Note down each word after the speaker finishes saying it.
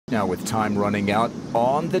Now with time running out,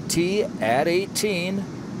 on the tee at 18,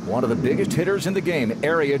 one of the biggest hitters in the game,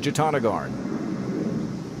 Ariya Jutanugarn.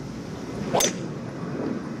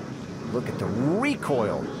 Look at the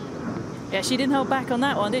recoil. Yeah, she didn't hold back on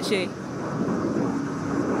that one, did she?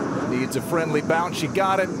 Needs a friendly bounce. She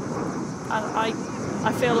got it.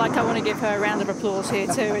 I feel like I want to give her a round of applause here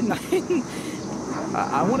too.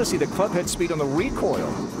 I want to see the club head speed on the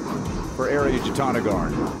recoil for Ariya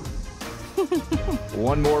Jutanugarn.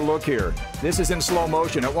 One more look here. This is in slow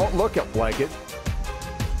motion. It won't look like it.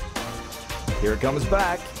 Here it comes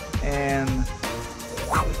back, and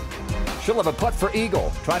she'll have a putt for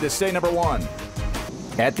eagle, trying to stay number one.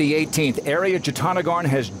 At the 18th, Ariya Jutanugarn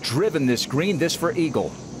has driven this green, this for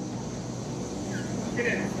eagle.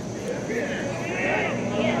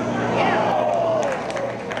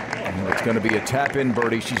 And it's going to be a tap-in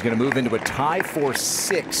birdie. She's going to move into a tie for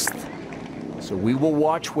 6th. So we will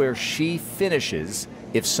watch where she finishes.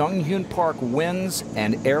 If Sung Hyun Park wins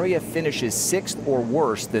and Ariya finishes 6th or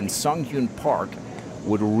worse, then Sung Hyun Park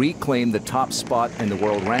would reclaim the top spot in the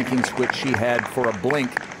world rankings, which she had for a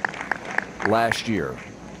blink last year.